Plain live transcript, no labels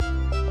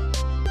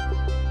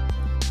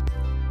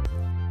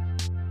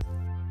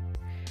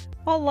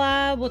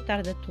Olá, boa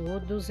tarde a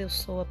todos. Eu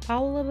sou a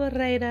Paula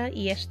Barreira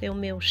e este é o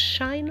meu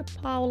Shine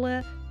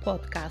Paula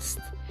Podcast.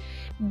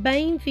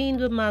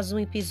 Bem-vindo a mais um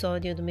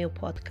episódio do meu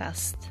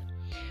podcast.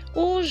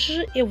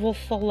 Hoje eu vou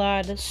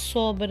falar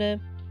sobre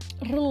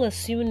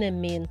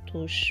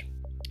relacionamentos.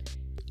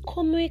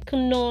 Como é que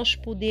nós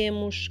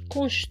podemos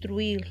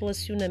construir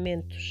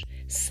relacionamentos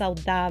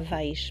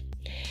saudáveis?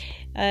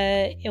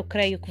 Eu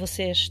creio que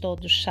vocês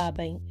todos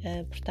sabem,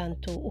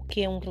 portanto, o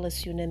que é um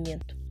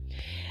relacionamento.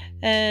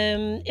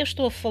 Eu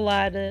estou a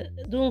falar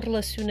de um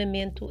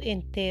relacionamento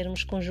em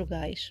termos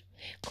conjugais,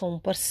 com um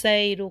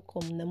parceiro,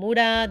 como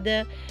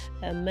namorada,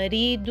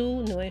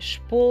 marido, não é,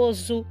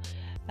 esposo,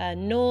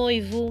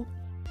 noivo,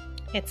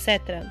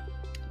 etc.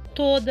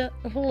 Toda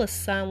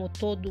relação,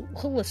 todo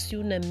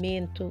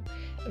relacionamento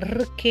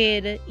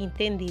requer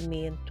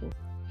entendimento.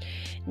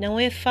 Não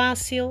é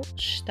fácil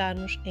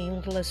estarmos em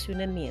um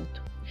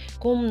relacionamento.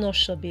 Como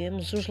nós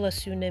sabemos, os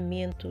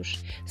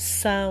relacionamentos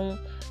são,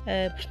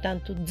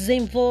 portanto,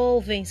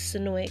 desenvolvem-se,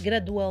 não é,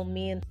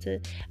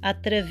 gradualmente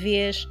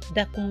através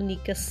da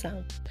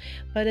comunicação.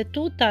 Para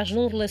tu estás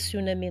num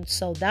relacionamento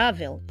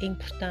saudável, é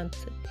importante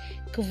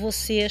que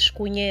vocês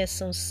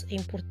conheçam-se, é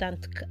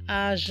importante que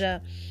haja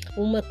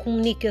uma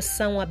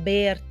comunicação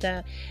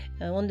aberta,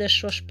 onde as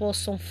pessoas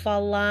possam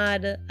falar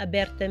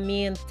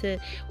abertamente,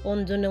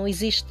 onde não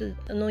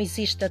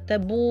exista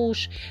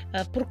tabus,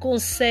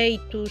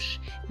 preconceitos,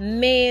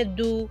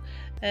 medo,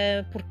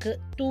 porque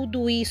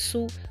tudo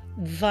isso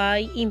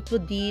vai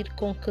impedir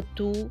com que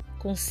tu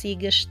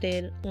consigas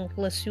ter um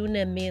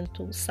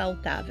relacionamento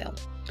saudável.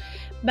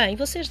 Bem,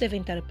 vocês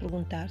devem estar a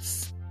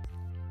perguntar-se,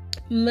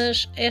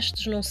 mas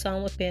estes não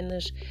são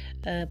apenas,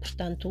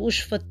 portanto, os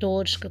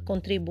fatores que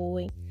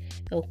contribuem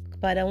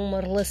para uma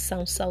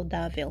relação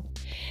saudável.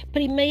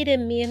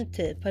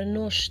 Primeiramente, para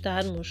nós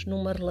estarmos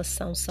numa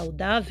relação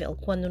saudável,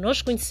 quando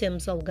nós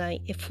conhecemos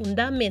alguém, é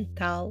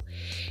fundamental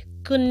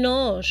que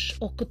nós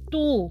ou que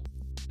tu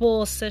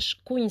possas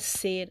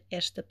conhecer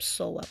esta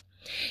pessoa.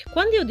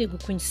 Quando eu digo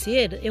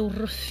conhecer, eu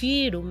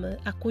refiro-me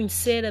a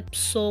conhecer a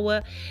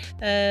pessoa,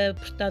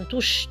 portanto, o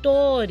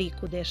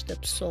histórico desta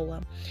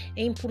pessoa.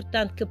 É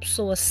importante que a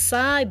pessoa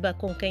saiba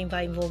com quem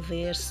vai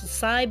envolver-se,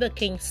 saiba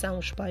quem são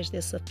os pais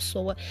dessa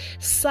pessoa,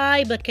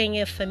 saiba quem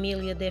é a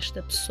família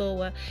desta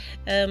pessoa,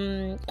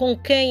 com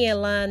quem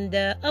ela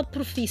anda, a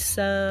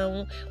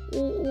profissão,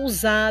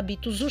 os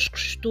hábitos, os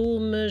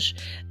costumes,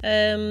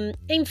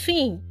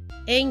 enfim.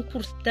 É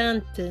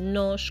importante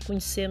nós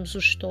conhecermos o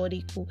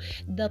histórico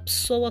da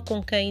pessoa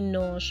com quem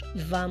nós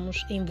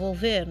vamos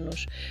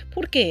envolver-nos.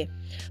 Porquê?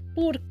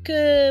 Porque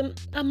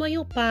a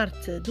maior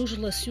parte dos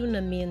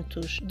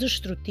relacionamentos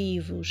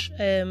destrutivos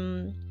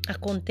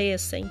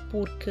acontecem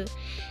porque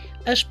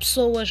as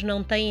pessoas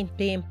não têm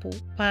tempo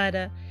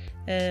para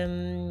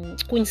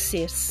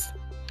conhecer-se.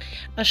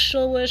 As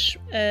pessoas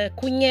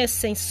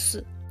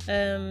conhecem-se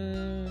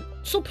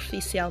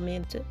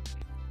superficialmente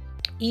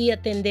e a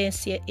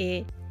tendência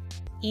é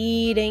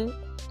irem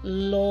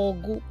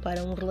logo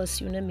para um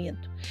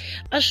relacionamento.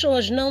 As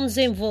pessoas não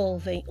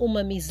desenvolvem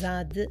uma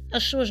amizade,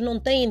 as pessoas não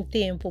têm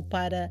tempo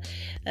para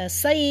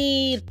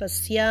sair,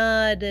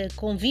 passear,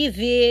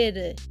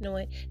 conviver, não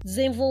é?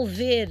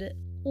 Desenvolver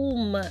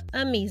uma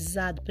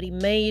amizade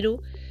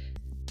primeiro,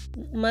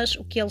 mas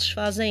o que eles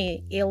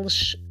fazem é,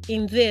 eles,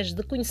 em vez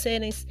de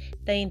conhecerem-se,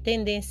 têm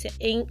tendência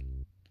em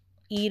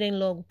irem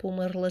logo para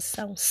uma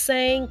relação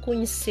sem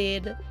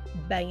conhecer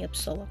bem a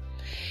pessoa.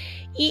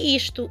 E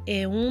isto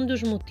é um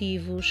dos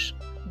motivos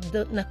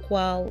na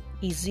qual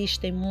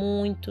existem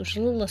muitos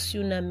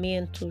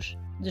relacionamentos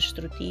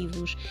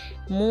destrutivos,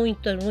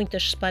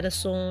 muitas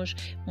separações,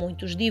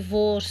 muitos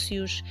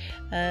divórcios,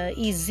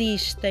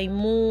 existem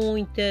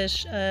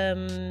muitas,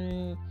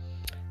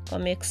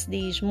 como é que se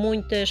diz,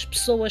 muitas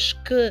pessoas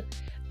que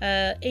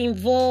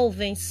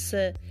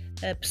envolvem-se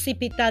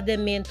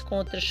precipitadamente com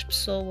outras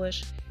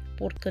pessoas,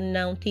 porque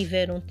não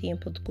tiveram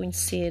tempo de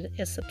conhecer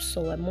essa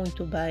pessoa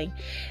muito bem.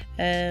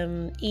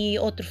 E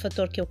outro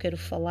fator que eu quero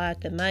falar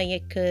também é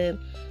que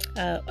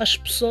as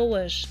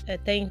pessoas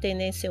têm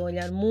tendência a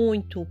olhar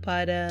muito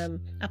para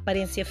a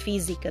aparência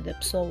física da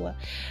pessoa,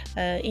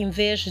 em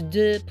vez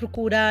de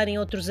procurarem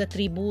outros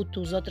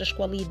atributos, outras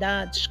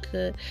qualidades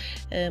que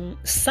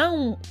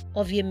são,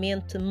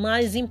 obviamente,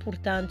 mais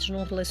importantes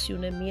num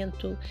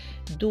relacionamento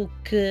do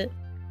que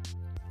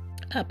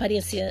a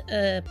aparência,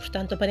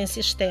 portanto, a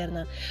aparência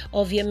externa.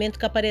 Obviamente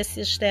que a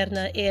aparência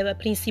externa é a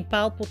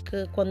principal,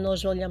 porque quando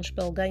nós olhamos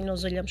para alguém,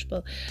 nós olhamos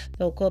para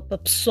a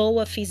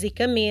pessoa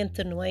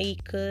fisicamente, não é?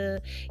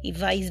 E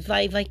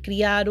vai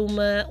criar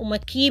uma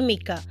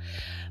química.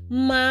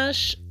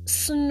 Mas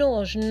se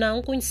nós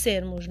não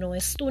conhecermos, não é?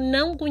 Se tu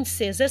não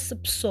conheces essa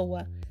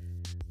pessoa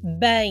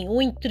bem,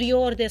 o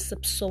interior dessa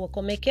pessoa,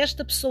 como é que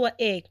esta pessoa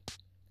é,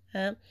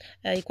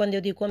 e quando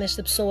eu digo como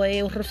esta pessoa é,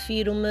 eu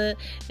refiro-me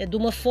de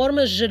uma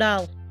forma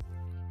geral.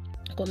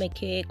 como é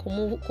que é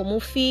como o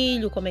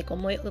filho, como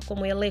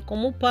ele é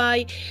como o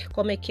pai,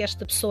 como é que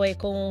esta pessoa é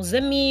com os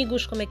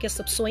amigos, como é que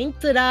essa pessoa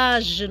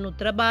interage no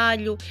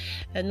trabalho,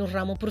 no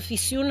ramo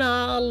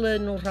profissional,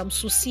 no ramo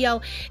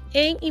social.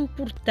 É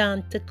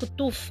importante que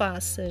tu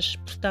faças,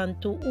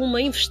 portanto,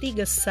 uma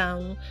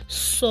investigação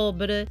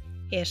sobre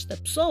esta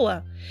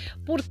pessoa,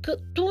 porque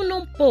tu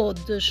não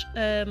podes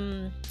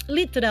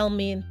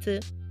literalmente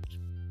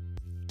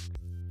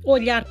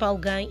olhar para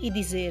alguém e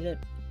dizer: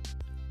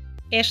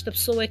 esta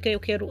pessoa é que eu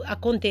quero.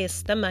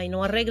 Acontece também,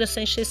 não há regra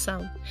sem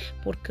exceção,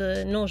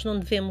 porque nós não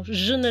devemos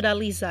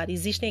generalizar.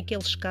 Existem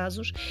aqueles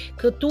casos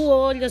que tu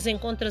olhas,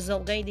 encontras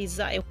alguém e dizes: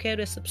 eu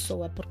quero essa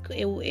pessoa, porque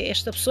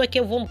esta pessoa é que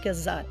eu vou me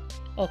casar,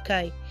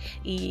 ok?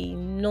 E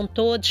não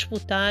estou a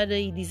disputar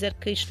e dizer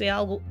que isto é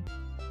algo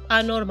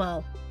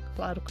anormal,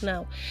 claro que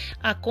não.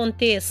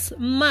 Acontece,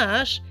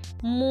 mas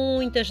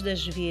muitas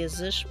das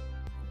vezes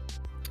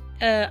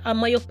a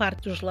maior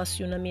parte dos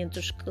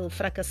relacionamentos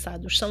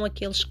fracassados são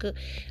aqueles que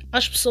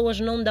as pessoas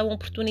não dão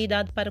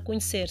oportunidade para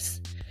conhecer-se.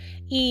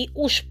 E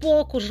os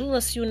poucos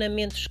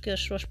relacionamentos que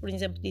as pessoas, por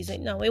exemplo, dizem: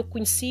 não, eu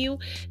conheci-o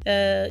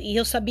e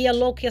eu sabia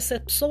logo que essa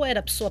pessoa era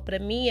a pessoa para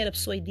mim, era a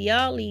pessoa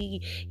ideal e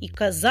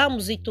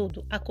casamos e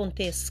tudo.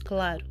 Acontece,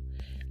 claro.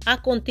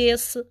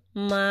 Acontece,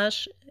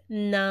 mas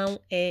não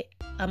é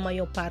a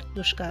maior parte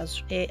dos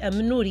casos. É a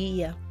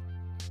minoria.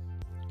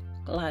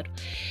 Claro.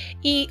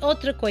 E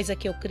outra coisa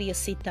que eu queria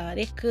citar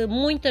é que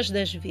muitas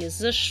das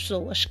vezes as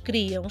pessoas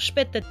criam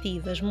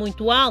expectativas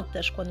muito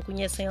altas quando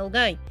conhecem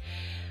alguém.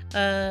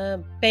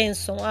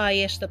 Pensam: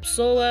 esta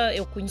pessoa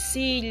eu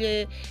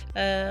conheci-lhe,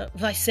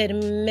 vai ser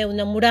meu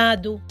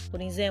namorado,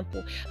 por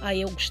exemplo.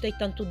 Eu gostei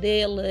tanto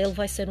dele, ele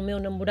vai ser o meu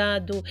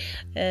namorado,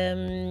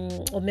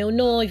 o meu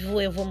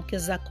noivo, eu vou me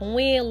casar com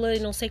ele,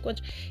 não sei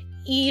quantos.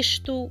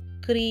 Isto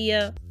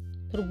cria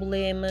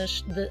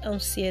problemas de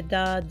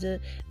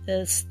ansiedade,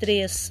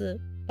 stress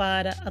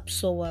para a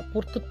pessoa,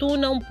 porque tu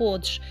não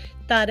podes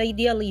estar a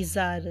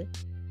idealizar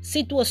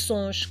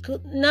situações que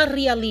na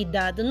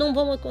realidade não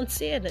vão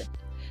acontecer.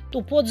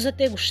 Tu podes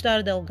até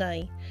gostar de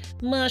alguém,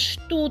 mas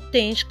tu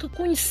tens que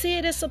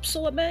conhecer essa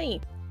pessoa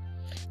bem.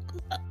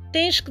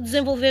 Tens que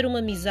desenvolver uma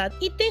amizade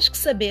e tens que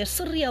saber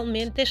se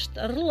realmente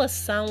esta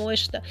relação ou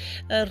esta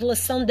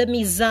relação de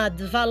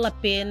amizade vale a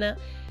pena.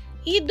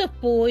 E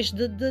depois,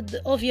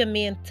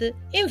 obviamente,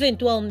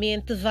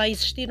 eventualmente vai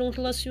existir um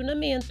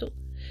relacionamento.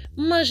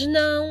 Mas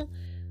não,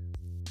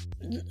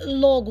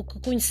 logo que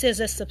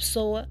conheces essa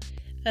pessoa,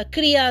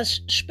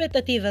 crias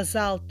expectativas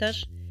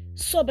altas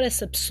sobre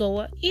essa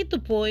pessoa e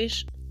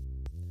depois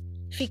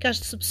ficas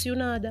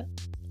decepcionada.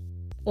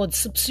 Ou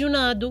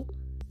decepcionado,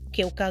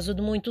 que é o caso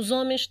de muitos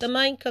homens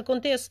também, que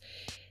acontece.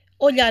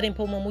 Olharem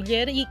para uma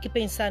mulher e que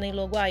pensarem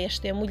logo: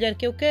 esta é a mulher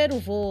que eu quero,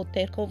 vou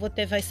ter,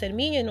 vai ser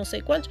minha e não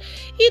sei quantos.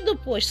 E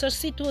depois, se a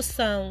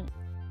situação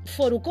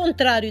for o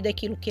contrário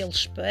daquilo que ele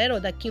espera ou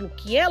daquilo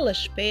que ela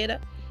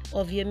espera,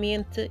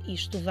 obviamente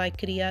isto vai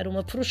criar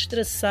uma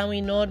frustração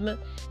enorme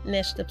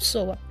nesta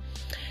pessoa.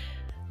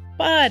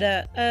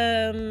 Para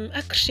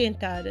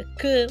acrescentar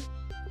que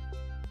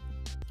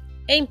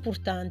é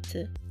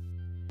importante,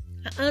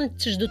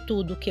 antes de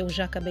tudo que eu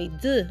já acabei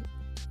de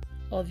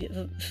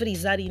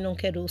frisar, e não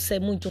quero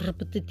ser muito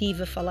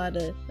repetitiva, falar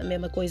a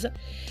mesma coisa,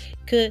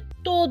 que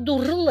todo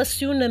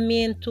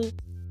relacionamento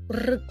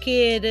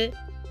requer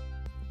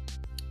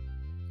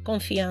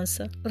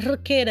confiança,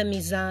 requer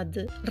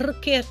amizade,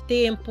 requer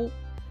tempo,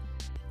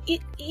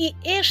 e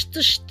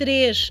estes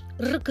 3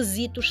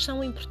 requisitos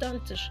são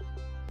importantes,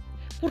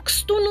 porque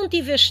se tu não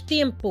tiveres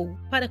tempo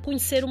para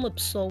conhecer uma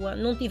pessoa,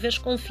 não tiveres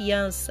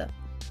confiança,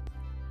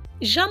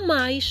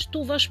 jamais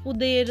tu vais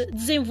poder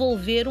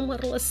desenvolver uma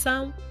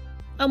relação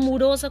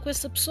amorosa com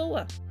essa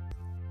pessoa.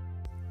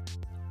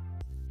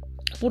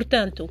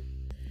 Portanto,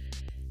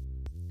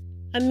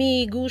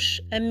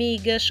 amigos,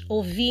 amigas,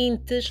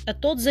 ouvintes, a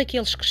todos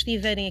aqueles que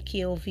estiverem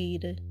aqui a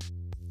ouvir,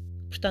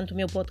 portanto, o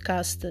meu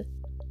podcast,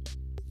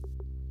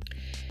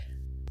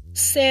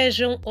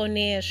 sejam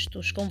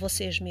honestos com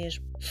vocês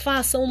mesmos.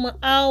 Façam uma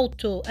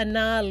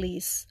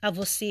autoanálise a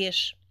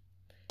vocês.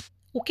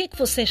 O que é que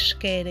vocês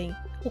querem?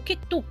 O que é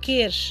que tu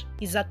queres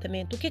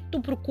exatamente? O que é que tu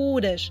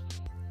procuras?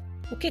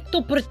 O que é que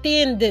tu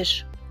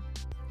pretendes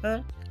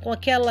com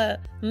aquela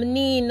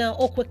menina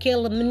ou com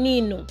aquele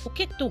menino? O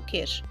que é que tu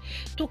queres?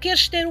 Tu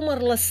queres ter uma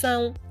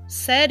relação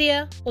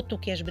séria ou tu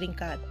queres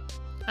brincar?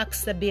 Há que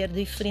saber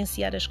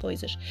diferenciar as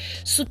coisas.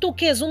 Se tu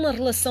queres uma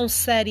relação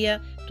séria,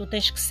 tu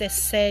tens que ser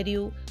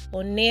sério,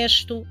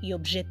 honesto e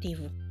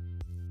objetivo.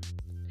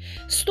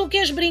 Se tu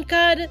queres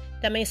brincar,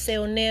 também ser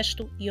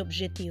honesto e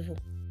objetivo.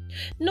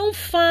 Não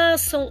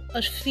façam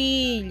as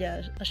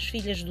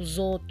filhas dos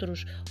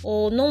outros,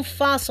 ou não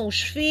façam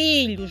os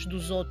filhos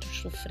dos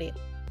outros sofrer.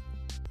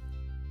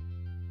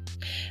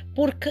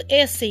 Porque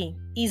é assim,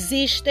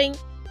 existem,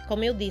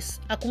 como eu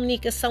disse, a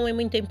comunicação é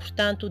muito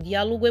importante, o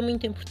diálogo é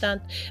muito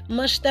importante,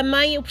 mas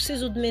também eu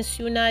preciso de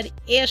mencionar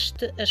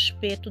este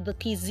aspecto de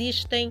que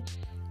existem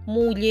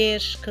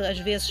mulheres que às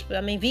vezes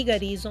também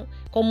vigarizam,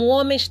 como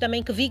homens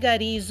também que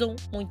vigarizam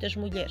muitas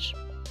mulheres.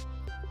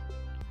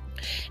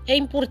 É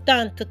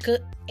importante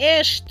que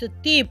este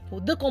tipo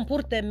de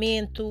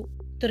comportamento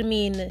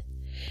termine.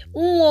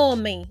 Um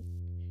homem,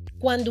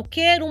 quando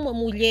quer uma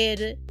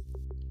mulher,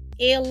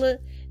 ele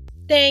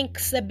tem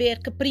que saber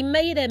que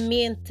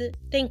primeiramente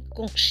tem que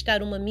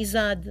conquistar uma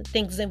amizade,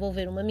 tem que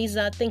desenvolver uma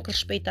amizade, tem que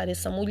respeitar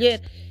essa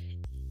mulher.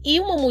 E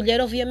uma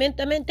mulher, obviamente,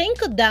 também tem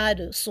que dar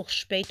o seu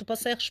respeito para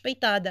ser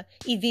respeitada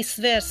e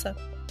vice-versa.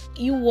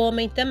 E o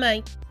homem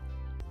também.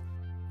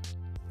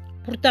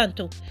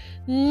 Portanto,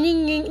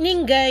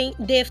 ninguém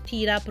deve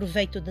tirar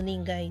proveito de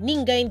ninguém.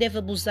 Ninguém deve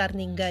abusar de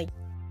ninguém.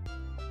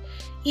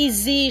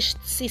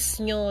 Existe, sim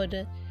senhor,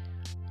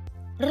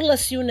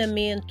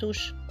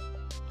 relacionamentos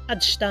à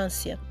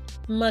distância.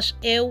 Mas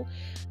eu,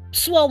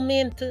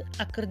 pessoalmente,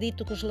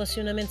 acredito que os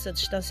relacionamentos à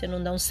distância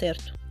não dão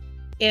certo.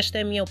 Esta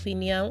é a minha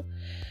opinião.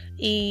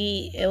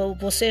 E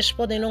vocês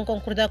podem não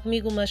concordar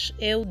comigo, mas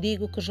eu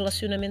digo que os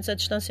relacionamentos à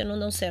distância não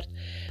dão certo.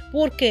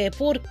 Por quê?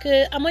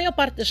 Porque a maior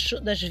parte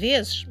das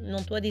vezes, não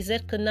estou a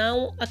dizer que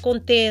não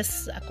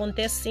acontece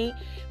sim,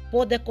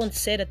 pode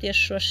acontecer até as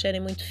pessoas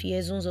serem muito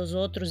fiéis uns aos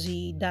outros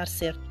e dar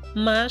certo.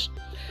 Mas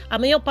a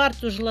maior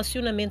parte dos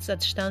relacionamentos à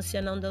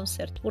distância não dão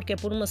certo. Porque é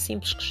por uma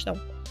simples questão.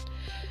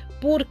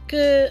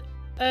 Porque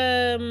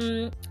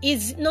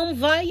não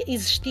vai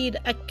existir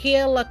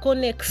aquela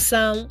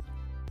conexão.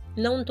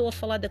 Não estou a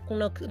falar de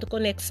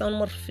conexão, não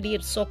me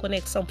referir só a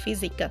conexão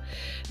física,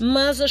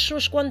 mas as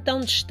pessoas, quando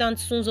estão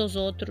distantes uns aos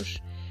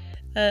outros,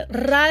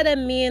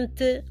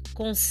 raramente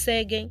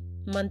conseguem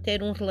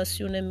manter um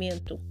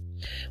relacionamento.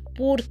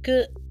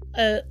 Porque,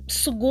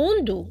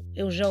 segundo,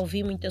 eu já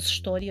ouvi muitas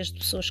histórias de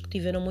pessoas que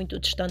estiveram muito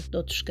distante de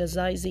outros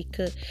casais e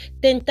que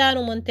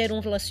tentaram manter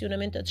um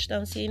relacionamento à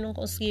distância e não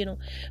conseguiram,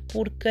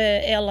 porque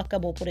ela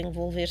acabou por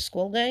envolver-se com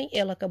alguém,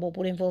 ele acabou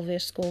por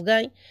envolver-se com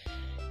alguém,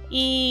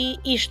 e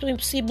isto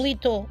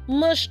impossibilitou.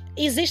 Mas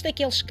existem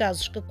aqueles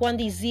casos que, quando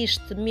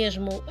existe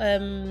mesmo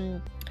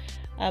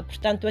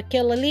portanto,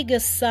 aquela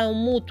ligação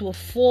mútua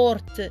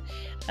forte,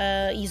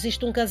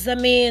 existe um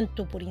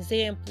casamento, por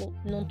exemplo,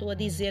 não estou a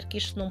dizer que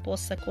isto não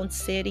possa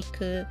acontecer e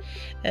que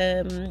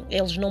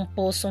eles não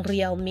possam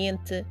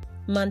realmente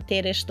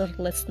manter este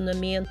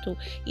relacionamento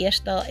e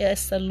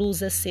essa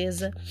luz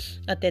acesa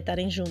até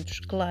estarem juntos.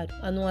 Claro,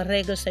 não há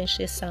regras sem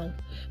exceção,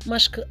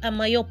 mas que a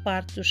maior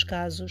parte dos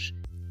casos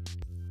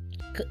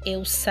que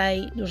eu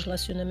sei dos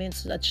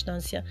relacionamentos à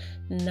distância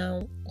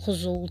não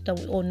resultam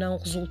ou não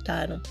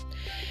resultaram.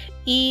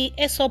 E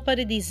é só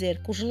para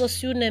dizer que os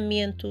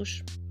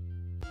relacionamentos,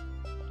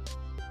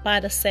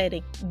 para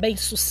serem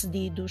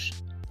bem-sucedidos,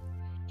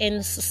 é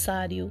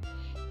necessário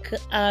que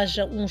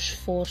haja um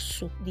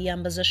esforço de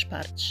ambas as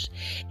partes.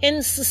 É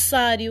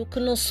necessário que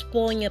não se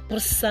ponha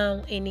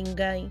pressão em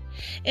ninguém.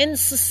 É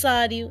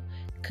necessário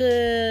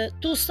que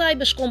tu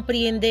saibas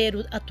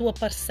compreender a tua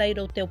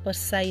parceira ou o teu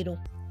parceiro.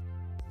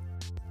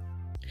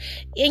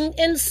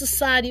 É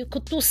necessário que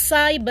tu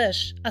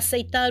saibas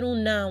aceitar o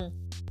não.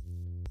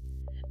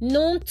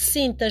 Não te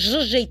sintas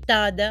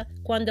rejeitada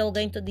quando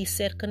alguém te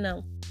disser que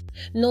não.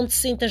 Não te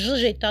sintas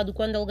rejeitado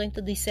quando alguém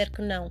te disser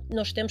que não.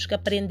 Nós temos que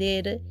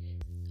aprender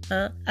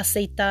a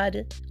aceitar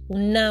o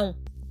não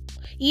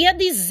e a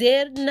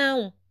dizer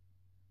não.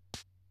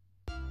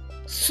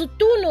 Se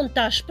tu não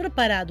estás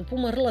preparado para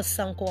uma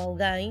relação com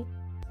alguém,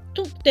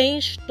 tu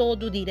tens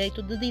todo o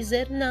direito de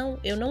dizer não,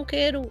 eu não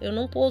quero, eu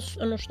não posso,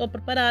 eu não estou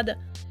preparada.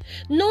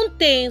 Não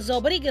tens a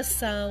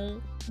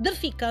obrigação de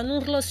ficar num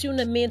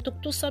relacionamento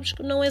que tu sabes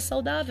que não é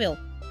saudável.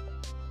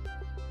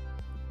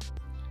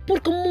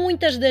 Porque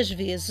muitas das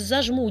vezes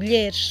as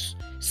mulheres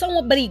são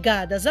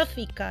obrigadas a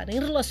ficar em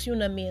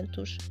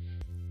relacionamentos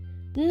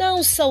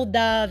não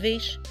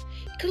saudáveis,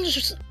 que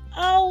lhes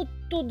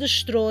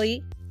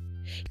autodestrói,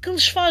 que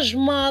lhes faz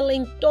mal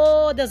em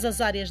todas as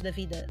áreas da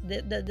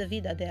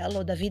vida dela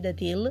ou da vida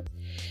dele,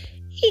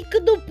 e que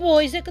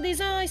depois é que diz,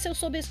 se eu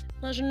soubesse,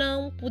 mas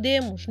não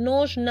podemos,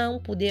 nós não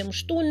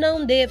podemos, tu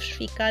não deves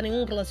ficar em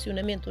um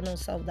relacionamento não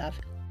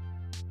saudável.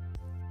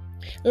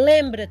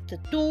 Lembra-te,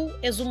 tu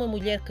és uma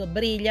mulher que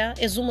brilha,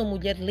 és uma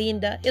mulher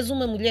linda, és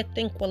uma mulher que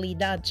tem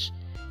qualidades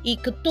e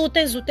que tu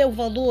tens o teu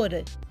valor.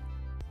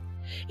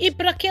 E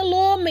para aquele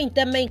homem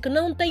também que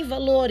não tem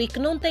valor e que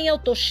não tem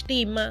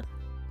autoestima,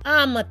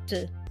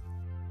 ama-te,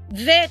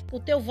 vê o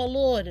teu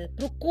valor,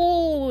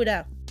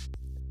 procura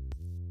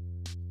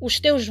os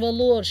teus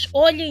valores,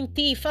 olha em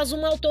ti, faz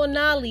uma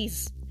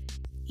autoanálise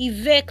e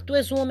vê que tu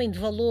és um homem de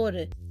valor.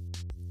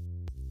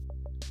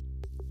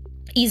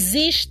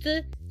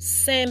 Existe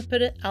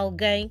sempre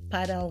alguém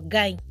para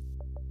alguém.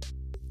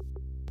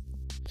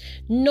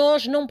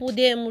 Nós não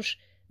podemos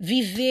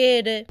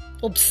viver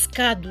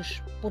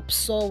obcecados por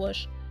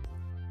pessoas.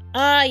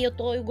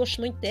 Eu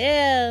gosto muito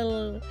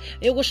dele,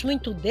 eu gosto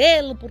muito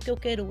dele porque eu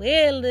quero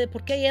ele,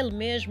 porque é ele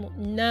mesmo.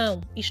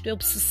 Não, isto é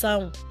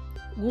obsessão.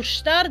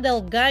 Gostar de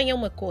alguém é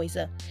uma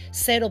coisa,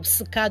 ser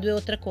obcecado é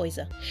outra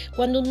coisa.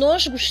 Quando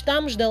nós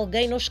gostamos de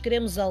alguém, nós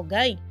queremos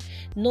alguém,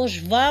 nós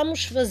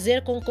vamos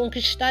fazer com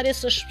conquistar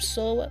essas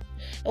pessoas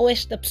ou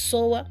esta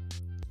pessoa,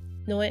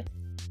 não é?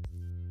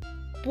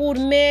 Por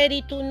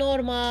mérito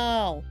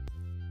normal.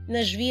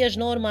 nas vias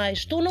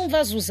normais. Tu não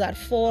vais usar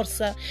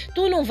força,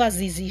 tu não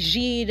vais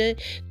exigir,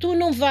 tu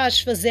não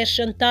vais fazer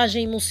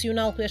chantagem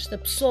emocional com esta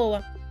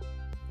pessoa.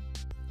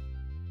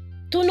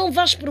 Tu não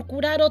vais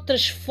procurar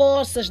outras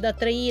forças de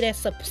atrair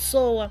essa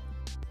pessoa.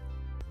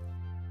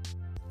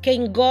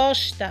 Quem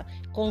gosta,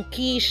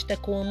 conquista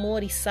com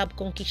amor e sabe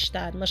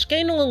conquistar. Mas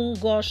quem não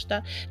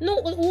gosta,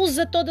 não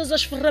usa todas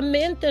as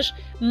ferramentas,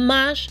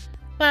 mas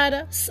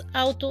para se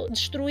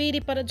autodestruir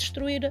e para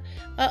destruir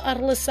a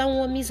relação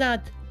ou a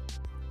amizade.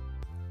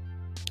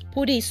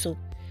 Por isso,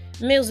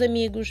 meus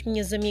amigos,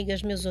 minhas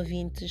amigas, meus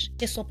ouvintes,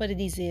 é só para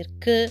dizer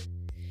que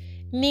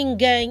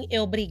ninguém é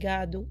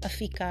obrigado a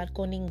ficar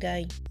com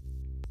ninguém.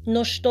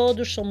 Nós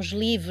todos somos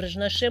livres,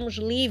 nascemos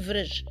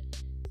livres.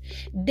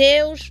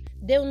 Deus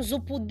deu-nos o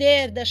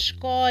poder da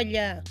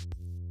escolha.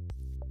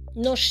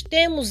 Nós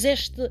temos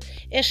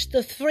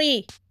este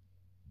free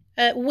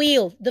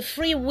will, the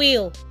free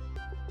will,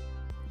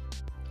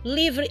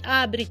 livre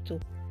árbitro,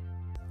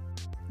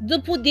 de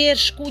poder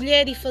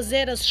escolher e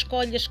fazer as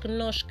escolhas que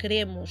nós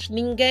queremos.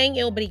 Ninguém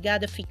é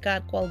obrigado a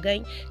ficar com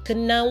alguém que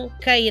não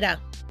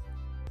queira.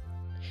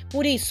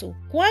 Por isso,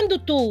 quando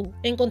tu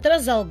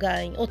encontras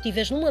alguém ou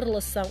estiveres numa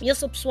relação e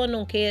essa pessoa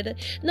não quer,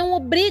 não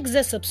obrigues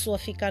essa pessoa a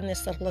ficar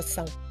nessa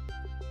relação.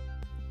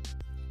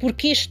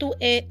 Porque isto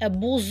é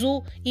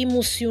abuso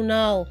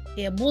emocional,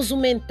 é abuso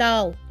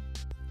mental,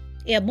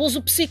 é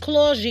abuso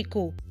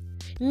psicológico.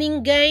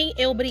 Ninguém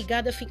é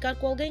obrigado a ficar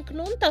com alguém que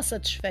não está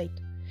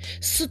satisfeito.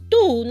 Se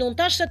tu não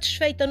estás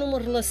satisfeita numa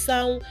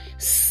relação,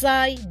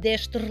 sai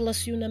deste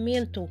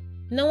relacionamento.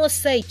 Não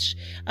aceites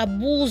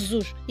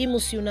abusos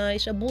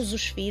emocionais,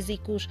 abusos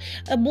físicos,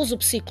 abuso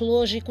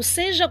psicológico,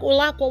 seja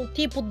lá qual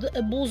tipo de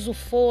abuso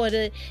for,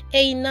 é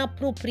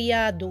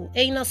inapropriado,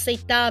 é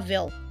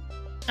inaceitável.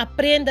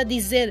 Aprenda a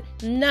dizer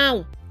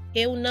não,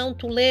 eu não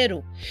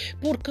tolero.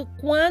 Porque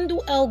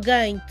quando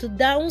alguém te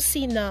dá um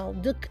sinal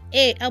de que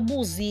é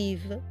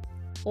abusivo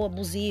ou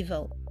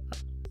abusível,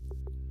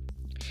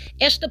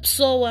 esta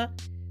pessoa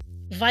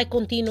vai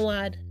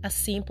continuar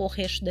assim para o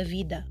resto da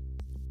vida.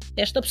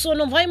 Esta pessoa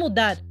não vai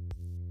mudar.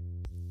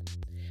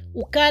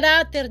 O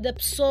caráter da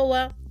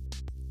pessoa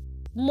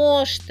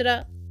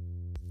mostra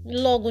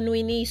logo no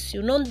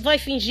início. Não vai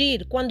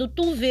fingir. Quando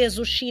tu vês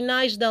os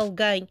sinais de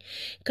alguém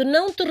que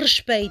não te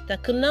respeita,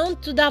 que não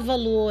te dá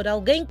valor,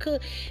 alguém que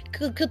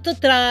te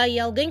trai,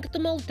 alguém que te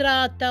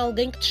maltrata,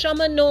 alguém que te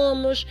chama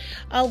nomes,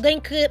 alguém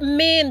que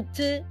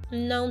mente,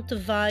 não te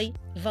vai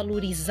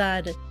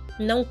valorizar.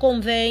 Não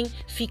convém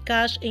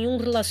ficar em um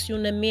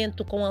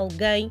relacionamento com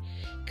alguém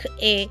que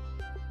é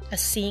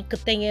assim, que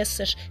tem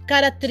essas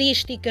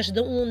características de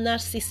um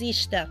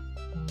narcisista.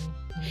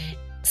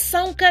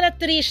 São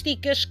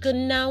características que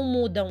não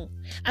mudam.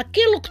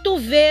 Aquilo que tu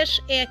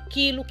vês é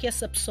aquilo que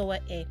essa pessoa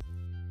é.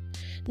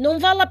 Não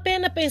vale a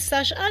pena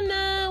pensar,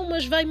 não,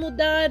 mas vai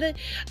mudar.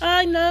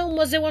 Não,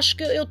 mas eu acho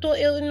que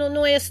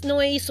não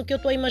é isso que eu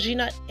estou a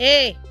imaginar.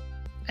 É.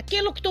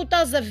 Aquilo que tu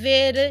estás a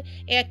ver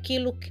é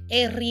aquilo que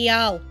é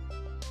real.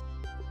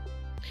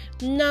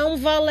 Não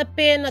vale a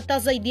pena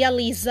estás a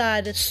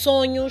idealizar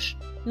sonhos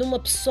numa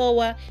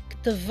pessoa que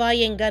te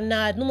vai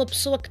enganar, numa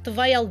pessoa que te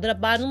vai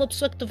aldrabar, numa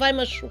pessoa que te vai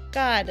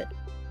machucar.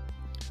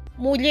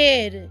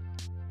 Mulher,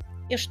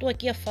 eu estou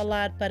aqui a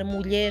falar para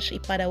mulheres e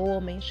para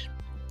homens.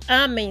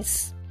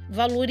 Amem-se,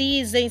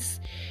 valorizem-se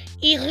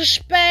e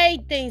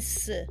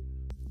respeitem-se.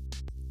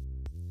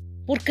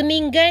 Porque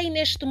ninguém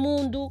neste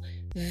mundo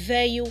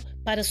veio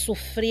para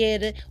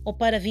sofrer ou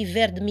para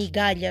viver de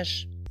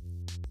migalhas.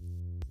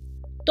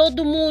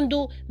 Todo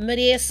mundo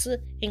merece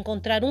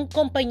encontrar um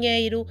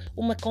companheiro,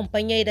 uma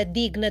companheira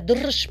digna de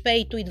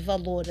respeito e de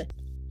valor.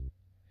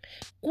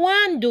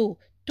 Quando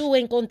tu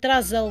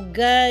encontras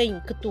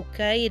alguém que tu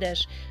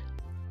queiras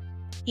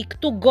e que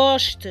tu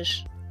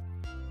gostes,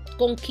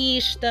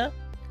 conquista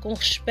com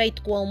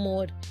respeito, com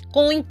amor,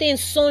 com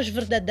intenções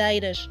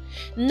verdadeiras,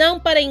 não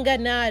para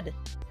enganar.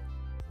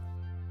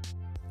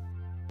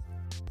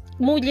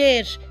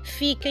 Mulheres,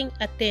 fiquem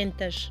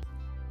atentas.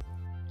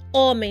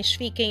 Homens,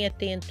 fiquem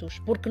atentos,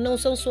 porque não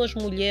são só as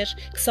mulheres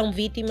que são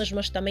vítimas,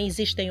 mas também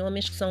existem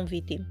homens que são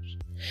vítimas.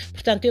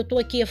 Portanto, eu estou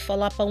aqui a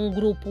falar para um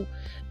grupo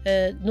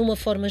de uma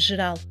forma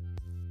geral.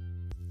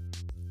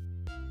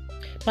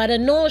 Para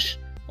nós,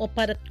 ou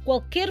para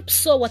qualquer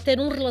pessoa ter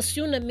um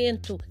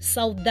relacionamento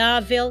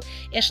saudável,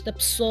 esta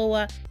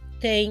pessoa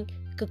tem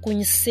que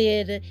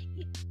conhecer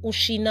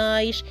os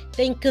sinais,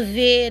 tem que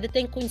ver,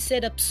 tem que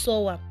conhecer a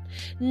pessoa.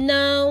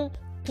 Não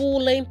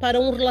pulem para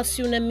um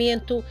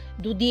relacionamento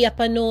do dia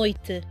para a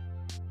noite,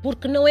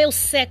 porque não é o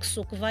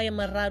sexo que vai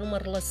amarrar uma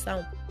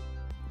relação.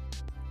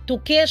 Tu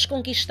queres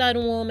conquistar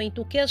um homem,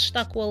 tu queres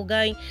estar com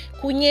alguém,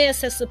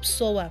 conhece essa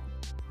pessoa.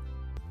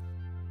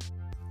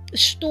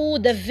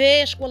 Estuda,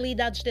 vê as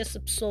qualidades dessa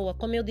pessoa,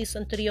 como eu disse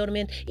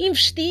anteriormente,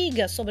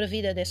 investiga sobre a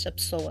vida dessa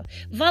pessoa.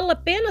 Vale a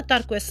pena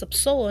estar com essa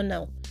pessoa ou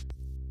não?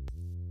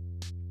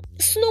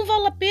 Se não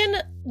vale a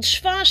pena,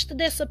 desfaz-te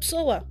dessa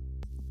pessoa.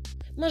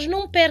 Mas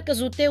não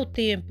percas o teu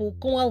tempo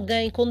com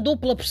alguém com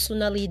dupla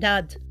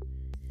personalidade,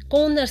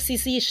 com um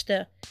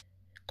narcisista,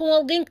 com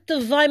alguém que te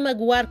vai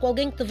magoar, com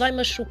alguém que te vai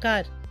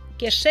machucar.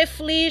 Queres ser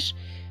feliz?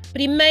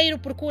 Primeiro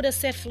procura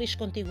ser feliz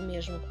contigo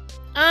mesmo.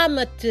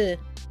 Ama-te,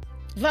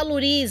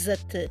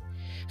 valoriza-te,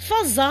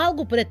 faz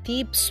algo para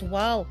ti,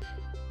 pessoal.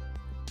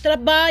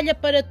 Trabalha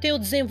para o teu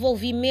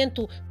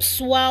desenvolvimento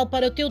pessoal,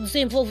 para o teu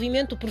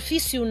desenvolvimento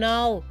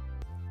profissional.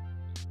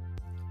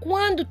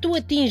 Quando tu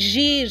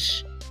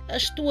atingires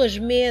as tuas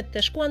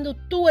metas, quando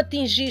tu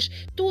atingires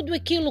tudo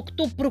aquilo que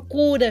tu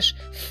procuras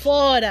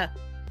fora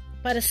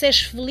para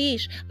seres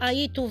feliz,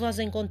 aí tu vais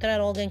encontrar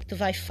alguém que te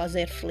vai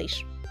fazer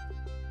feliz.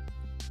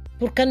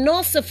 Porque a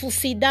nossa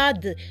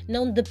felicidade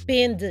não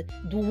depende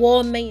do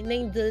homem,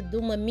 nem de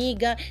uma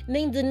amiga,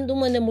 nem de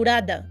uma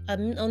namorada. A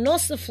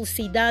nossa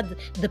felicidade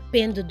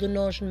depende de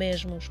nós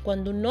mesmos.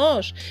 Quando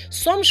nós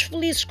somos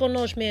felizes com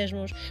nós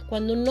mesmos,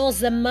 quando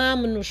nós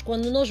amamos-nos,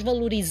 quando nós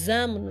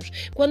valorizamos-nos,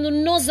 quando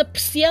nós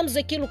apreciamos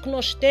aquilo que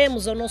nós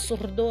temos ao nosso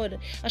redor,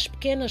 as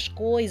pequenas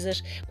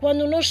coisas,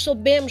 quando nós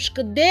sabemos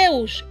que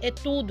Deus é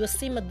tudo,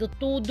 acima de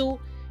tudo,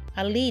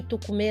 ali tu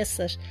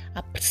começas a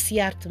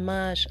apreciar-te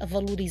mais, a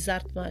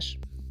valorizar-te mais.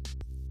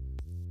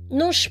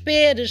 Não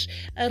esperes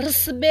a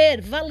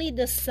receber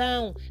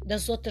validação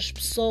das outras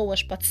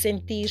pessoas para te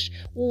sentires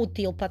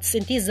útil, para te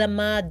sentires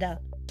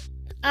amada.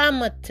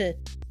 Ama-te,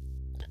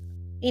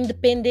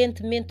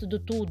 independentemente de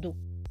tudo.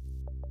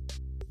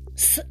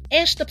 Se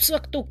esta pessoa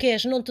que tu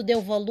queres não te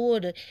deu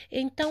valor,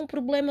 então o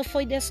problema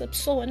foi dessa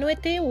pessoa, não é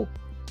teu.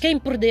 Quem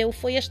perdeu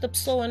foi esta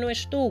pessoa, não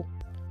és tu.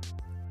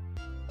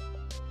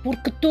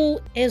 Porque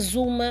tu és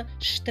uma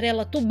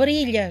estrela, tu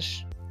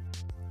brilhas.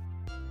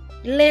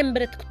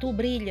 Lembra-te que tu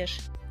brilhas.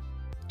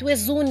 Tu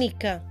és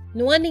única,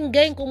 não há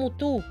ninguém como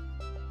tu.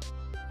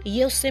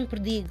 E eu sempre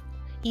digo,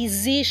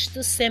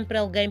 existe sempre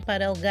alguém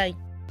para alguém.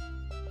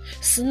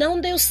 Se não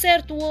deu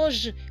certo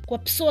hoje com a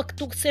pessoa que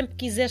tu sempre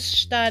quiseste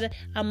estar,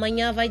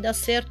 amanhã vai dar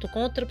certo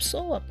com outra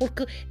pessoa.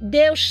 Porque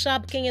Deus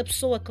sabe quem é a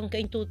pessoa com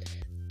quem tu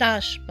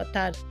estás para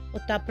estar, ou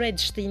está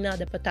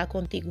predestinada para estar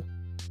contigo.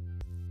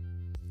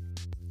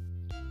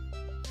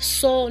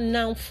 Só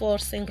não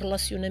forcem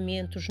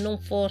relacionamentos, não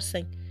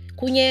forcem.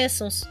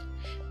 Conheçam-se,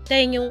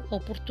 tenham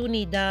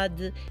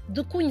oportunidade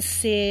de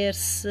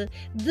conhecer-se,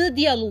 de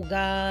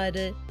dialogar,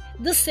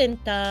 de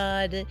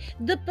sentar,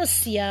 de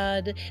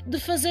passear, de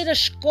fazer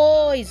as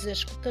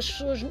coisas que as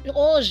pessoas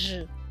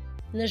hoje,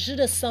 na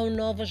geração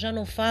nova, já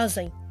não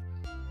fazem.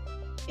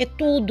 É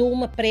tudo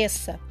uma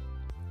pressa.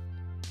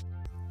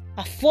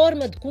 A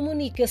forma de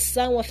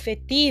comunicação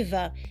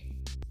afetiva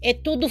é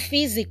tudo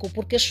físico,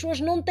 porque as pessoas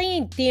não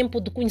têm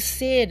tempo de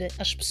conhecer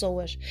as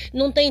pessoas,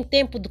 não têm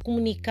tempo de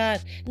comunicar,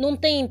 não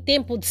têm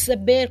tempo de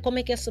saber como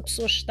é que essa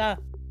pessoa está.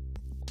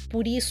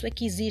 Por isso é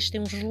que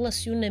existem os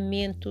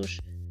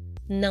relacionamentos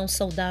não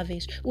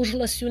saudáveis, os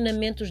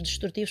relacionamentos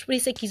destrutivos. Por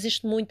isso é que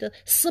existe muita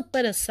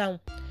separação.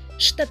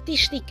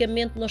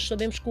 Estatisticamente nós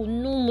sabemos que o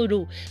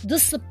número de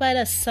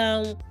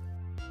separação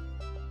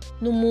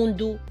no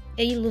mundo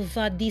é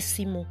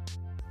elevadíssimo.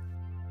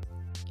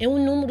 É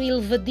um número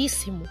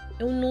elevadíssimo,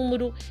 é um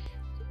número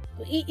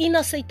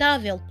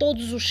inaceitável.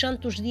 Todos os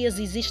santos dias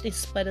existem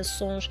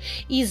separações,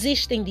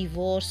 existem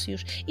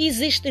divórcios,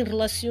 existem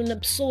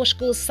pessoas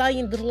que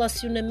saem de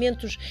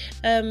relacionamentos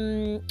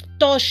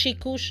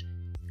tóxicos,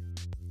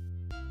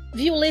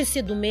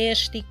 violência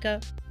doméstica,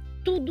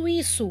 tudo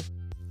isso.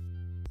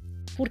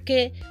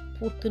 Porquê?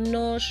 Porque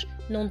nós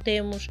não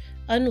temos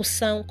a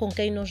noção com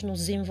quem nós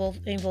nos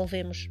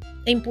envolvemos.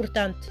 É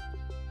importante,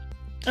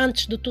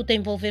 antes de tu te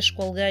envolveres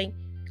com alguém,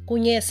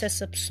 conhece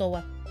essa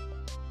pessoa.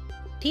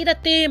 Tira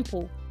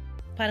tempo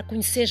para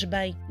conheceres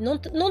bem. Não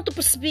te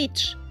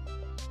precipites.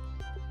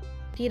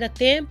 Tira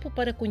tempo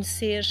para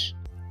conheceres,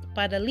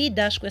 para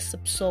lidares com essa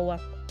pessoa.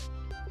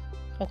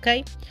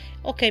 Ok?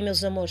 Ok,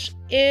 meus amores.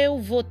 Eu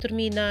vou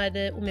terminar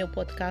o meu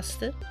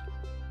podcast.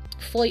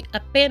 Foi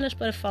apenas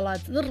para falar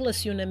de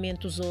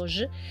relacionamentos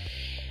hoje.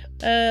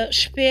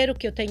 Espero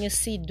que eu tenha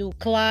sido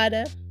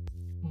clara.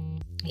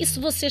 E se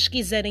vocês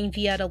quiserem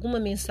enviar alguma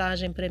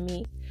mensagem para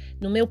mim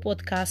no meu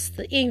podcast,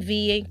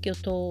 enviem, que eu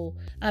estou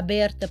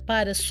aberta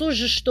para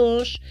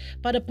sugestões,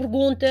 para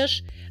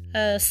perguntas.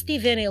 Se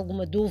tiverem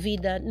alguma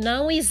dúvida,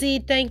 não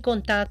hesitem,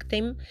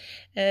 contactem-me.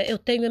 Eu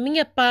tenho a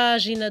minha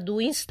página do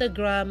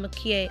Instagram,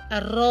 que é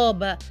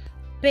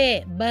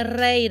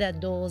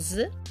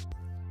 @pbarreira12.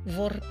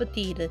 Vou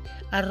repetir,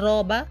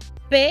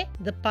 @p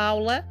de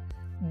Paula,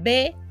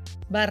 B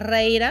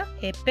Barreira,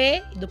 é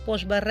P,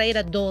 depois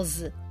Barreira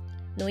 12.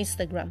 No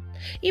Instagram.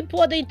 E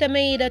podem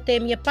também ir até a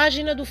minha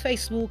página do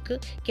Facebook,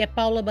 que é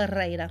Paula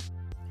Barreira.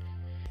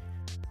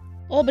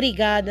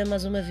 Obrigada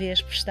mais uma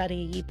vez por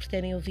estarem aí, por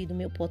terem ouvido o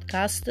meu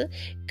podcast.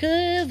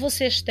 Que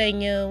vocês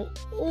tenham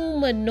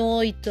uma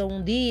noite,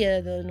 um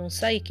dia, não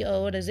sei que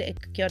horas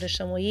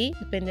são aí,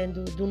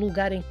 dependendo do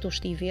lugar em que tu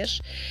estiveres.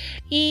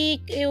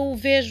 E eu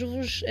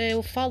vejo-vos,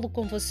 eu falo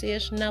com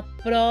vocês na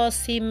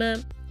próxima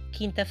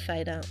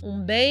quinta-feira.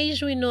 Um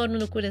beijo enorme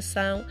no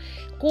coração.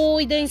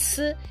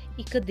 Cuidem-se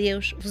e que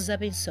Deus vos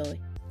abençoe.